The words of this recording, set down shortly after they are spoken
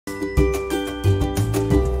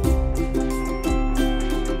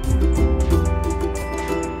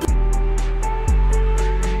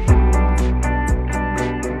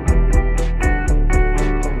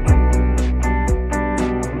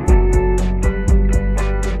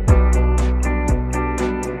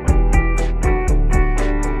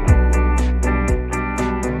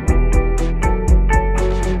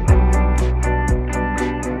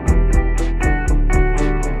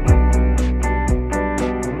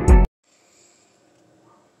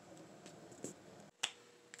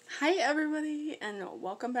Hi everybody, and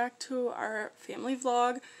welcome back to our family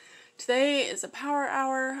vlog. Today is a power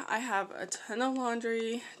hour. I have a ton of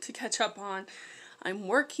laundry to catch up on. I'm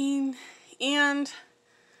working and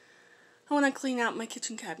I want to clean out my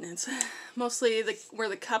kitchen cabinets. Mostly where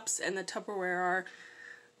the cups and the Tupperware are.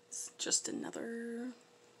 It's just another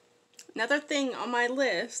thing on my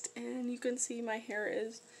list, and you can see my hair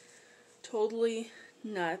is totally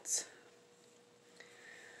nuts.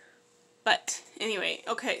 But anyway,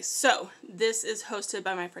 okay, so this is hosted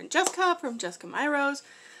by my friend Jessica from Jessica My Rose.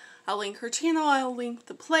 I'll link her channel, I'll link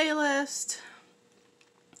the playlist.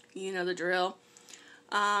 You know the drill.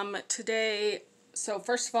 Today, so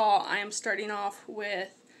first of all, I am starting off with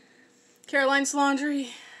Caroline's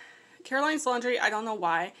Laundry. Caroline's Laundry, I don't know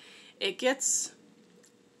why, it gets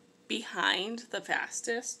behind the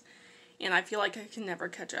fastest, and I feel like I can never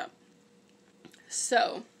catch up.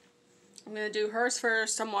 So I'm going to do hers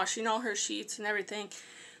first. I'm washing all her sheets and everything.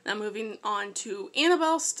 And I'm moving on to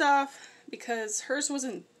Annabelle's stuff because hers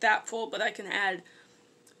wasn't that full, but I can add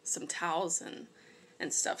some towels and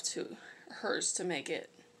stuff to hers to make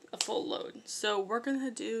it a full load. So we're going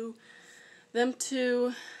to do them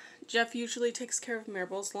two. Jeff usually takes care of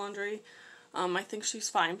Maribel's laundry. I think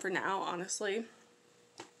she's fine for now, honestly.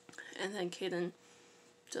 And then Caden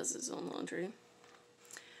does his own laundry.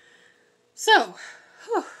 So,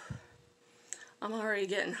 whew. I'm already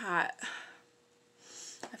getting hot.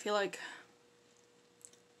 I feel like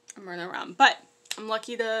I'm running around. But I'm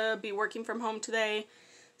lucky to be working from home today.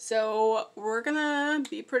 So we're gonna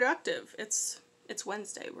be productive. It's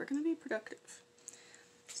Wednesday. We're gonna be productive.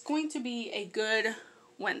 It's going to be a good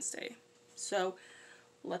Wednesday. So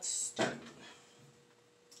let's start.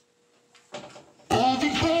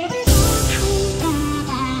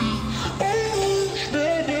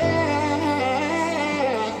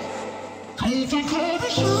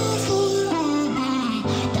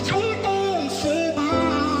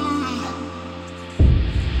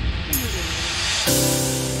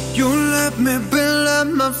 You let me build up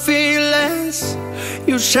my feelings.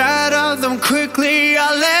 You shatter them quickly,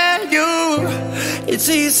 I let you. It's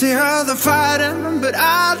easier than fighting, but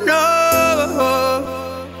I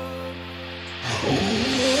know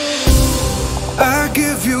I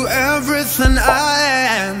give you everything I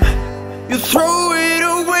am. You throw it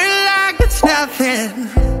away like it's nothing.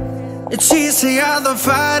 It's easier than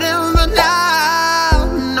fighting, but I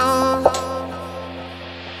know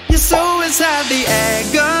you're so inside the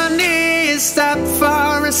agony. Stop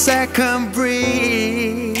for a second,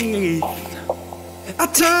 breathe.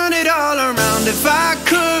 I'd turn it all around if I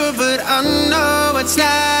could, but I know it's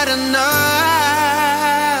not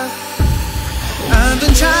enough. I've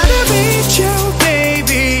been trying to reach you,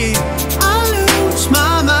 baby. I lose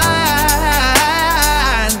my mind.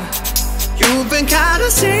 You've been kinda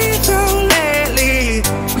see-through lately,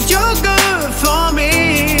 but you're good for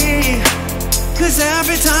me. Cause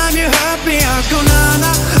every time you hurt me, I go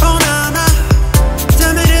na-na, oh na-na.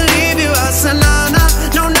 Tell me to leave you, I say na-na,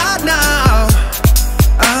 no not now.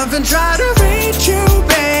 I've been trying to reach you,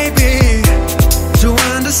 baby, to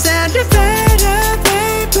understand you better,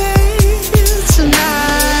 baby,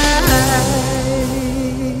 tonight.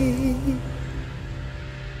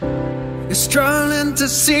 You're struggling to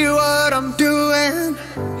see what I'm doing.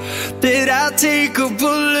 Did I take a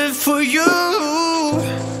bullet for you?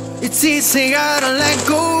 It's easier to let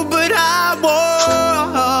go, but I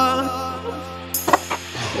won't.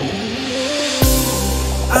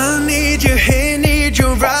 I need you here, need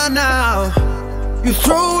you right now. You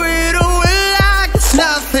throw it away like it's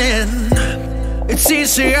nothing. It's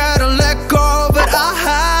easier to let go, but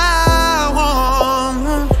I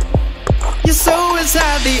won't. You're so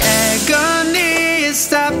inside the agony.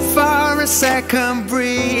 Stop for a second,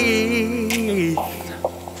 breathe.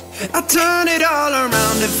 I'd turn it all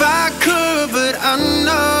around if I could, but I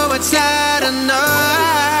know it's not enough.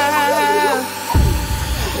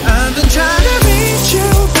 I've been trying to reach you,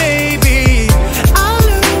 baby. I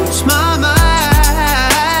lose my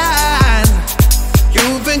mind.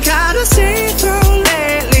 You've been kinda see-through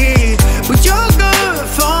lately, but you're good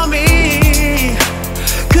for me.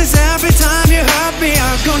 Cause every time you hurt me,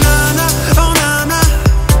 I go na-na, oh na-na.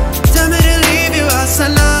 Tell me to leave you, I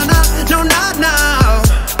say na-na, no not now.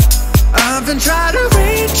 I've been trying to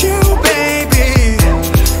reach you, baby,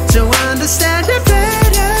 to understand you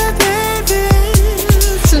better, baby,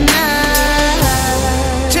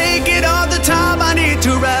 tonight. Take it all the time, I need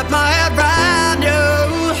to wrap my head around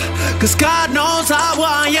you. Cause God knows I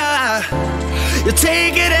want ya. You're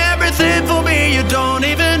taking everything for me, you don't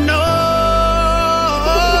even know.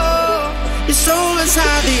 You're so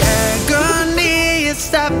inside the agony.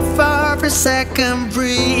 Stop for a second,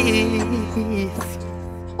 breathe.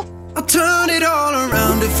 turn it all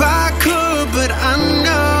around if I could, but I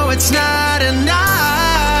know it's not enough.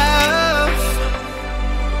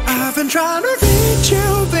 I've been trying to reach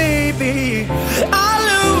you, baby, I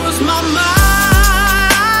lose my mind.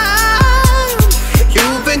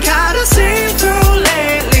 You've been kinda see-through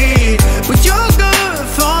lately, but you're good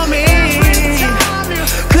for me.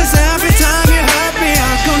 Cause every time you hurt me,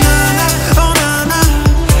 I go na-na, oh na-na.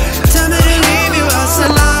 Tell me to leave you, I say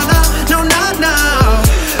na-na, no not now.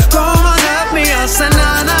 Go on, hurt me, I say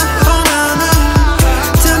na-na, oh na-na.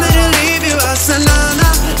 Tell me to leave you, I say na-na,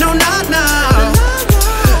 no not now.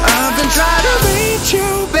 I've been trying to reach you,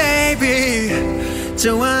 baby, to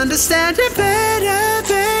understand you better,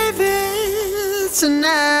 baby,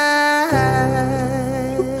 tonight.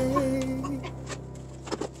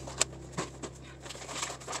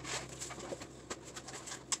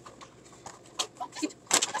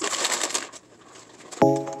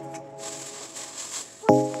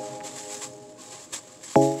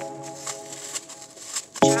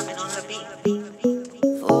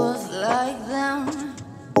 Fools like them,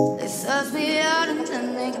 they suss me out and then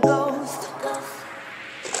they ghost.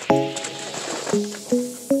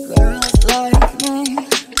 Girls like me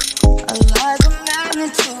are like a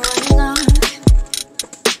magnet to a knot.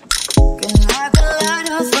 Can like a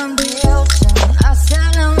lighthouse from the ocean. I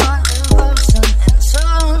sell them my devotion and so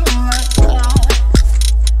my God.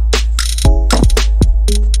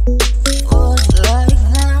 Fools like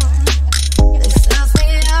them, they suss me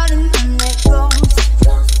out and then they ghost.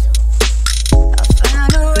 I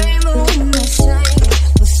found a rainbow in the shade.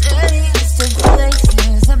 The steadiest of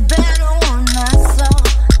places, a better one I saw.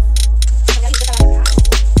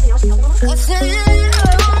 I said,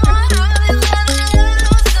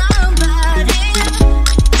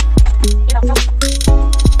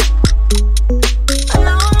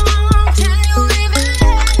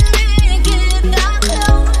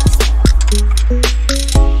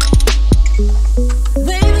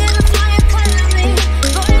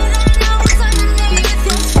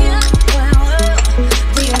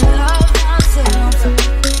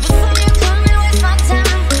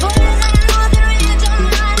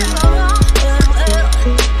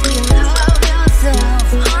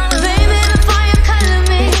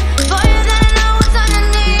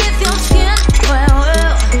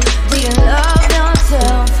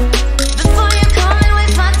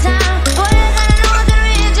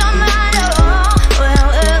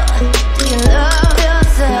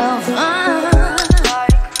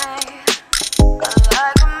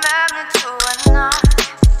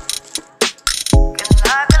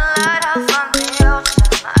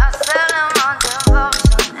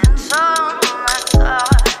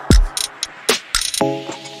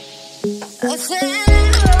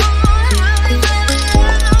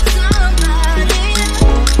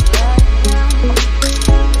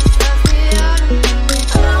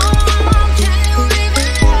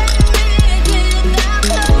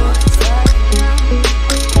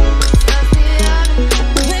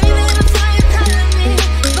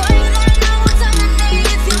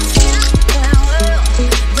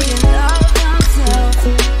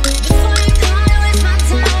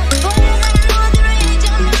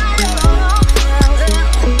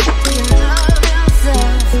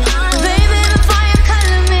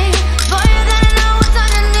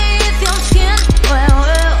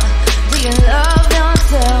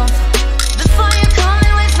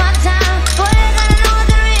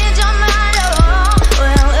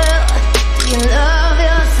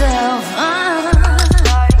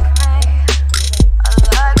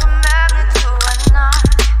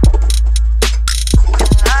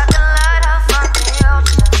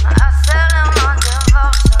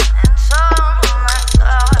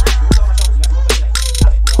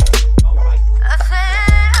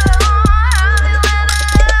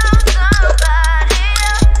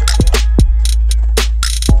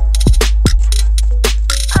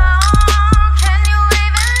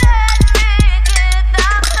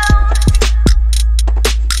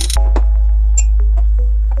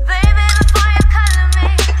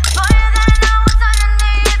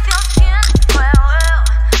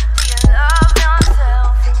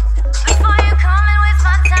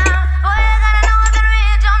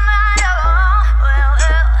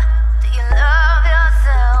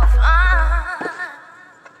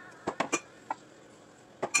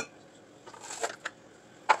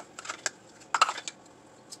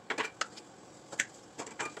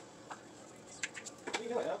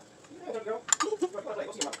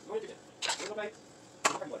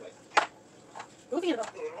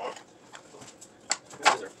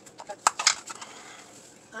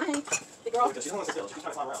 Hi. Hey, girl. Because she doesn't want to sit still. She keeps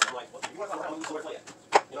trying to climb around. I'm like, well, you want to climb around, you still want to play it.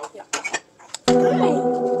 You know? Yeah.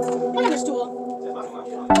 Hi. I got a stool.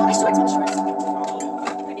 My shorts, my shorts.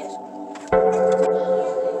 I did.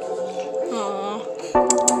 Aww.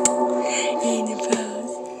 In the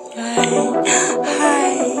pose. Hi.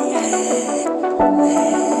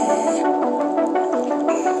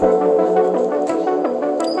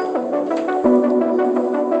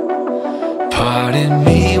 Pardon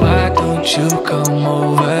me, why don't you come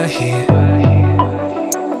over here?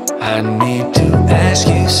 I need to ask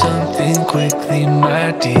you something quickly,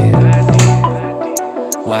 my dear.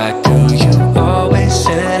 Why do you always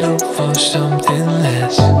settle for something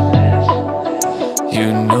less?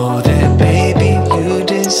 You know that, baby, you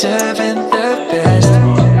deserving the best.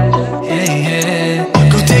 Yeah.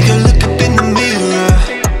 Go take a look up in the mirror.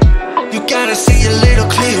 You gotta see a little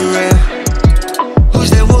clearer. Who's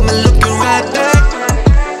that woman looking right back?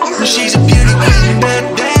 Well, she's a beauty queen, bad.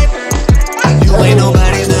 You ain't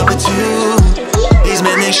nobody's number two. These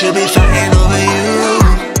men, they should be fighting over you.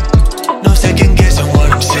 No second guessing what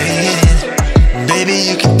I'm saying. Baby,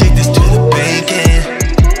 you can take this to the bank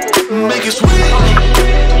and make it sweet.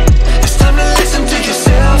 It's time to listen to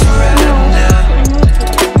yourself right now.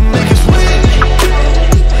 Make it sweet.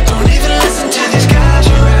 Don't even listen to these guys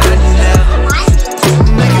right now.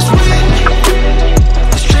 Make it sweet.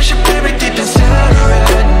 Let's treasure buried deep inside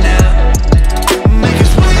right now. Make it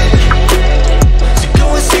sweet. So go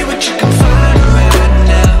and see what you can find right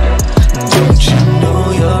now. Don't you know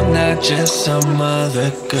you're not just some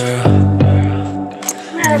other girl?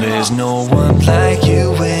 There's no one like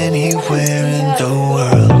you anywhere in the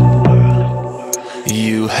world.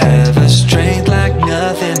 You have a strength like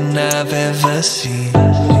nothing I've ever seen.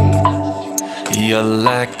 You're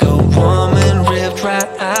like a woman ripped right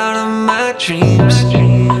out of my dreams.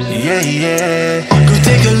 Yeah. Go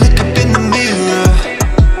take a look up in the mirror.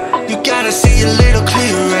 You gotta see a little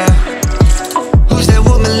clearer. Who's that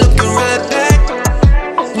woman looking right back?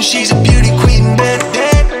 And she's a beauty queen, bad.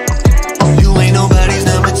 You ain't nobody's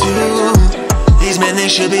number two. These men, they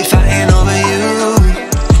should be fighting over you.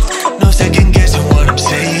 No second guessing what I'm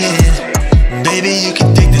saying. Baby, you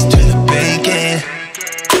can take this to the bank and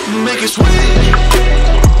make it sweet.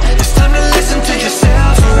 It's time to listen to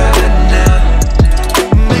yourself right now.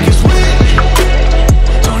 Make it sweet.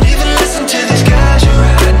 Don't even listen to these guys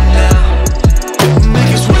right now.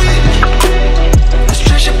 Make it sweet. Let's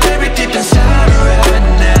treasure buried deep inside right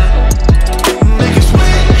now. Make it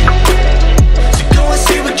sweet. So go and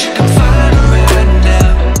see what you can find right now.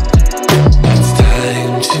 It's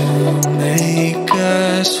time to make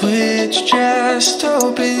a switch. Just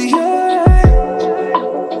open your eyes.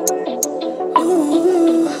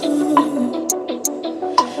 Ooh.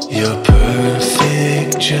 You're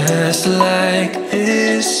perfect just like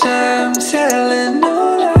this. I'm telling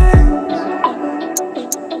no lies.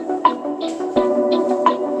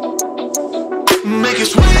 Make it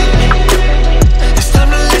sweet. It's time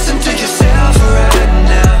to listen to yourself right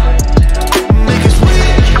now. Make it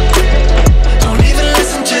sweet. Don't even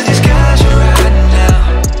listen to these guys right now.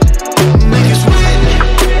 Make it sweet.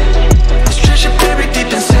 Let's treasure buried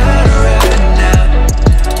deep inside right now.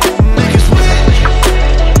 Make it sweet.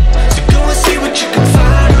 So go and see what you can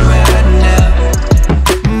find right now.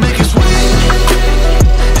 Make it sweet.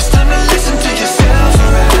 It's time to listen to yourself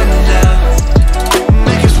right now.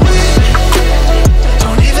 Make it sweet.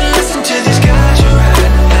 Don't even listen to these guys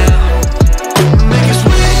right now. Make it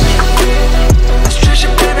sweet. Let's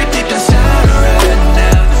treasure buried deep inside right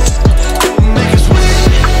now. Make it sweet.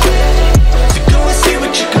 So go and see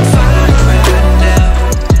what you can find right now.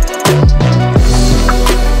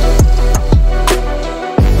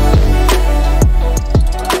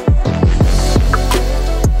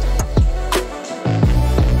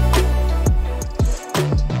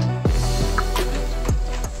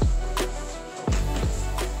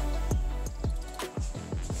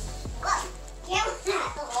 Look, Cam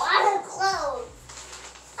has a lot of clothes.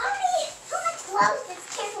 How much clothes does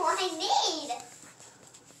Caroline need?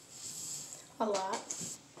 A lot.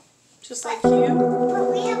 Just like you. But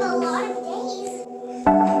we have a lot of days.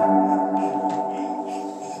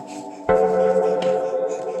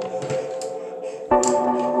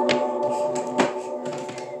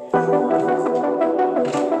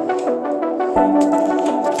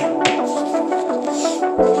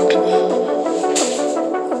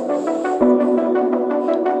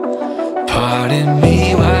 Pardon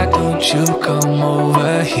me, why don't you come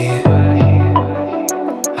over here?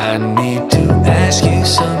 I need to ask you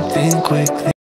something quickly.